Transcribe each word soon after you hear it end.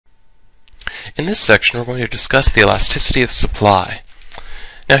In this section, we're going to discuss the elasticity of supply.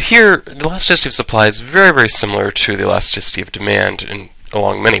 Now here, the elasticity of supply is very, very similar to the elasticity of demand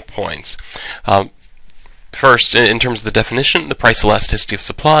along many points. First, in terms of the definition, the price elasticity of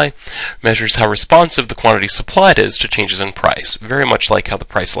supply measures how responsive the quantity supplied is to changes in price, very much like how the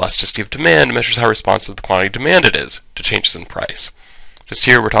price elasticity of demand measures how responsive the quantity demanded is to changes in price. Just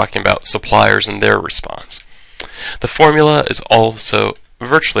here, we're talking about suppliers and their response. The formula is also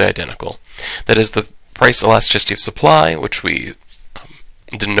virtually identical. That is, the price elasticity of supply, which we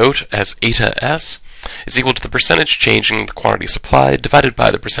denote as eta S, is equal to the percentage change in the quantity supplied divided by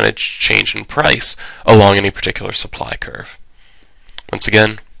the percentage change in price along any particular supply curve. Once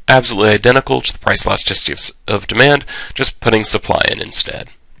again, absolutely identical to the price elasticity of demand, just putting supply in instead.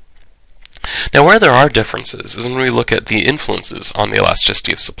 Now, where there are differences is when we look at the influences on the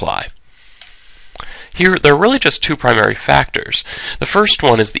elasticity of supply. Here, there are really just two primary factors. The first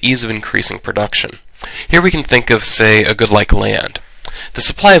one is the ease of increasing production. Here we can think of, say, a good like land. The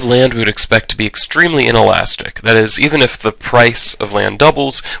supply of land we would expect to be extremely inelastic. That is, even if the price of land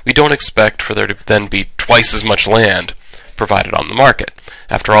doubles, we don't expect for there to then be twice as much land provided on the market.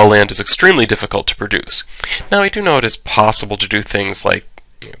 After all, land is extremely difficult to produce. Now, we do know it is possible to do things like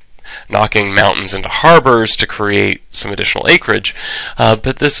knocking mountains into harbors to create some additional acreage,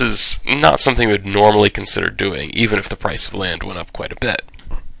 but this is not something we would normally consider doing, even if the price of land went up quite a bit.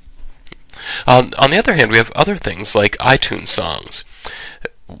 On the other hand, we have other things like iTunes songs.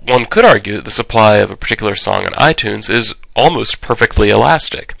 One could argue that the supply of a particular song on iTunes is almost perfectly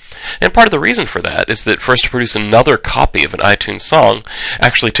elastic. And part of the reason for that is that for us to produce another copy of an iTunes song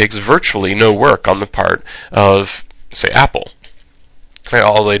actually takes virtually no work on the part of, say, Apple.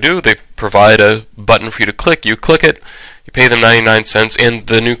 All they do, they provide a button for you to click, you click it, you pay them 99 cents, and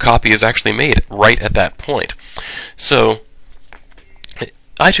the new copy is actually made right at that point. So,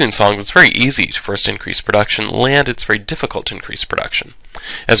 iTunes songs, it's very easy for us to increase production. Land, it's very difficult to increase production.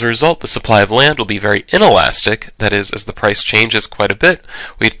 As a result, the supply of land will be very inelastic. That is, as the price changes quite a bit,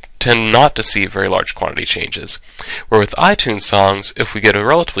 we tend not to see very large quantity changes. Where with iTunes songs, if we get a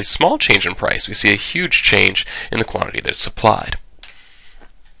relatively small change in price, we see a huge change in the quantity that is supplied.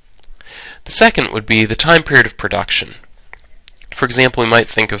 The second would be the time period of production. For example, we might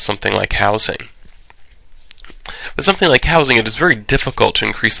think of something like housing. With something like housing, it is very difficult to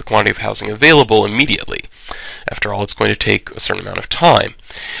increase the quantity of housing available immediately. After all, it's going to take a certain amount of time.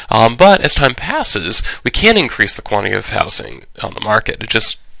 But as time passes, we can increase the quantity of housing on the market. It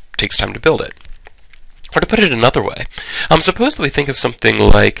just takes time to build it. Or to put it another way, suppose that we think of something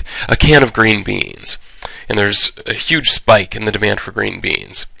like a can of green beans, and there's a huge spike in the demand for green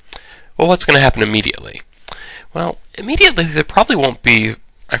beans. Well, what's going to happen immediately? Well, immediately there probably won't be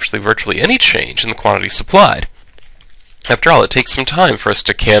actually virtually any change in the quantity supplied. After all, it takes some time for us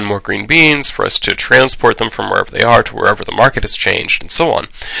to can more green beans, for us to transport them from wherever they are to wherever the market has changed, and so on.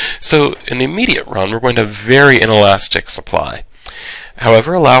 So, in the immediate run, we're going to have very inelastic supply.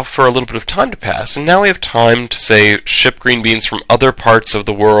 However, allow for a little bit of time to pass, and now we have time to, say, ship green beans from other parts of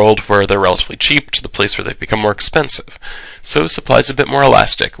the world where they're relatively cheap to the place where they've become more expensive. So supply is a bit more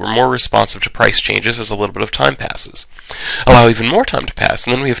elastic. We're more responsive to price changes as a little bit of time passes. Allow even more time to pass,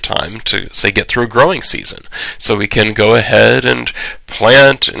 and then we have time to, say, get through a growing season. So we can go ahead and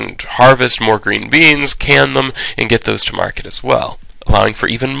plant and harvest more green beans, can them, and get those to market as well, allowing for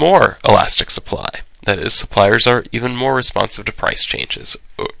even more elastic supply. That is, suppliers are even more responsive to price changes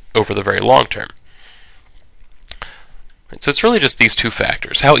over the very long term. So it's really just these two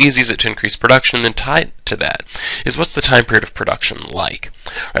factors. How easy is it to increase production? And then tied to that is, what's the time period of production like?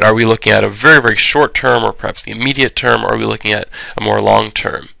 Right, are we looking at a very, very short term, or perhaps the immediate term, or are we looking at a more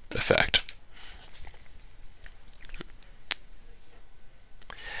long-term effect?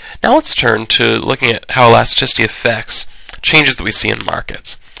 Now let's turn to looking at how elasticity affects changes that we see in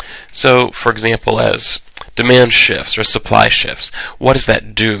markets. So, for example, as demand shifts or supply shifts, what does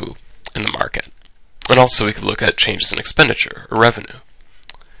that do in the market? And also we could look at changes in expenditure or revenue.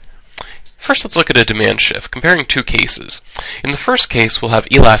 First, let's look at a demand shift, comparing two cases. In the first case, we'll have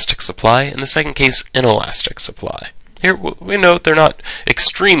elastic supply, in the second case, inelastic supply. Here, we note they're not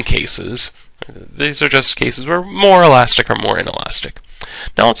extreme cases. These are just cases where more elastic or more inelastic.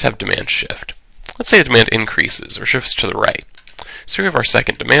 Now let's have demand shift. Let's say demand increases or shifts to the right. So we have our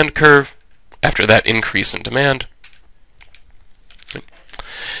second demand curve. After that increase in demand.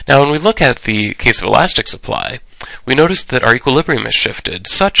 Now when we look at the case of elastic supply, we notice that our equilibrium has shifted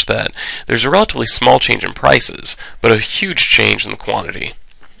such that there's a relatively small change in prices, but a huge change in the quantity.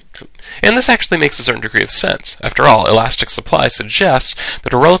 And this actually makes a certain degree of sense. After all, elastic supply suggests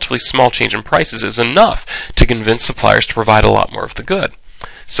that a relatively small change in prices is enough to convince suppliers to provide a lot more of the good.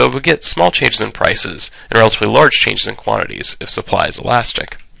 So we get small changes in prices and relatively large changes in quantities if supply is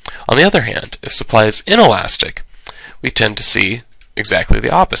elastic. On the other hand, if supply is inelastic, we tend to see exactly the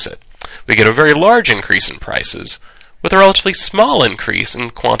opposite. We get a very large increase in prices with a relatively small increase in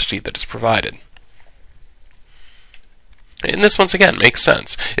the quantity that is provided. And this once again makes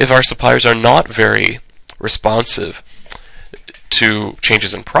sense. If our suppliers are not very responsive to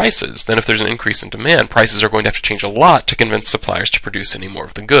changes in prices, then if there's an increase in demand, prices are going to have to change a lot to convince suppliers to produce any more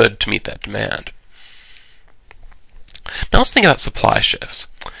of the good to meet that demand. Now let's think about supply shifts.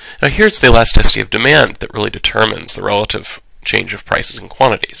 Now here it's the elasticity of demand that really determines the relative change of prices and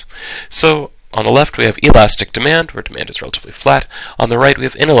quantities. So on the left we have elastic demand, where demand is relatively flat. On the right we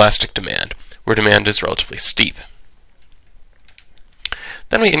have inelastic demand, where demand is relatively steep.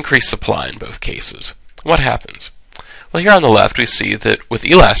 Then we increase supply in both cases. What happens? Well, here on the left we see that with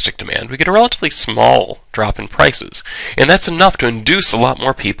elastic demand we get a relatively small drop in prices, and that's enough to induce a lot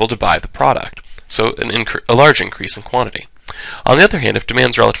more people to buy the product, so a large increase in quantity. On the other hand, if demand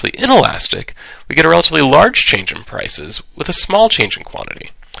is relatively inelastic, we get a relatively large change in prices with a small change in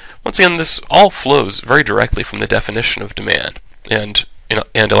quantity. Once again, this all flows very directly from the definition of demand and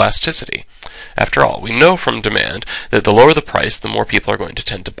elasticity. After all, we know from demand that the lower the price, the more people are going to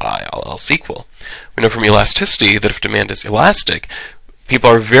tend to buy, all else equal. We know from elasticity that if demand is elastic, people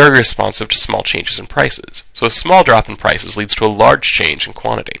are very responsive to small changes in prices. So a small drop in prices leads to a large change in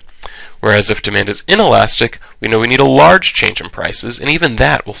quantity. Whereas if demand is inelastic, we know we need a large change in prices, and even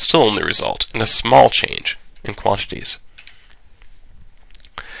that will still only result in a small change in quantities.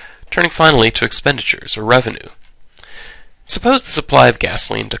 Turning finally to expenditures, or revenue. Suppose the supply of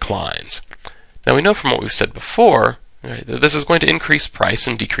gasoline declines. Now we know from what we've said before, right, that this is going to increase price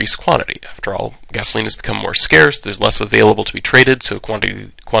and decrease quantity. After all, gasoline has become more scarce, there's less available to be traded, so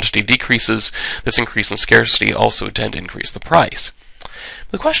quantity decreases. This increase in scarcity also would tend to increase the price.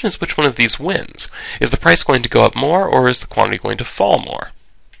 The question is, which one of these wins? Is the price going to go up more, or is the quantity going to fall more?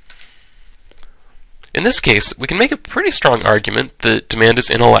 In this case, we can make a pretty strong argument that demand is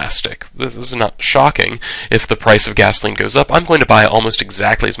inelastic. This is not shocking. If the price of gasoline goes up, I'm going to buy almost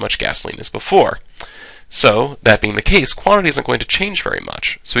exactly as much gasoline as before. So, that being the case, quantity isn't going to change very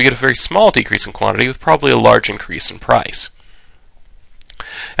much. So we get a very small decrease in quantity with probably a large increase in price.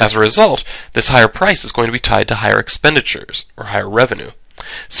 As a result, this higher price is going to be tied to higher expenditures, or higher revenue.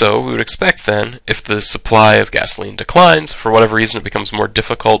 So we would expect then, if the supply of gasoline declines, for whatever reason it becomes more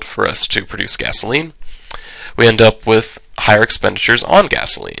difficult for us to produce gasoline, we end up with higher expenditures on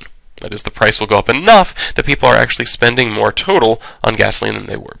gasoline. That is, the price will go up enough that people are actually spending more total on gasoline than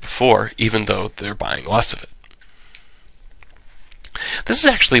they were before, even though they're buying less of it. This is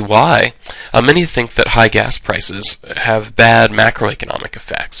actually why many think that high gas prices have bad macroeconomic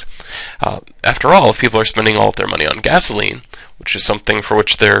effects. After all, if people are spending all of their money on gasoline, which is something for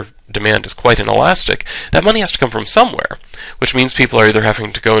which their demand is quite inelastic, that money has to come from somewhere, which means people are either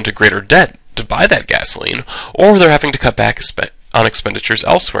having to go into greater debt to buy that gasoline, or they're having to cut back on expenditures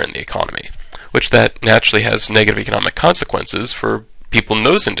elsewhere in the economy, which that naturally has negative economic consequences for people in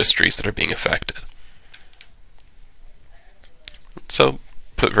those industries that are being affected. So,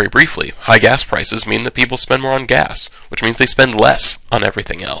 put very briefly, high gas prices mean that people spend more on gas, which means they spend less on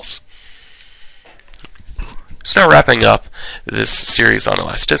everything else. So now wrapping up this series on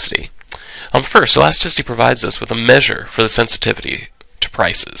elasticity. First, elasticity provides us with a measure for the sensitivity to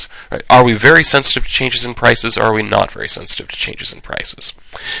prices. Right? Are we very sensitive to changes in prices, or are we not very sensitive to changes in prices?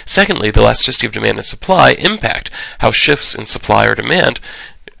 Secondly, the elasticity of demand and supply impact how shifts in supply or demand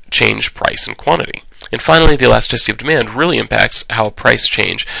change price and quantity. And finally, the elasticity of demand really impacts how price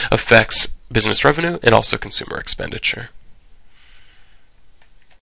change affects business revenue and also consumer expenditure.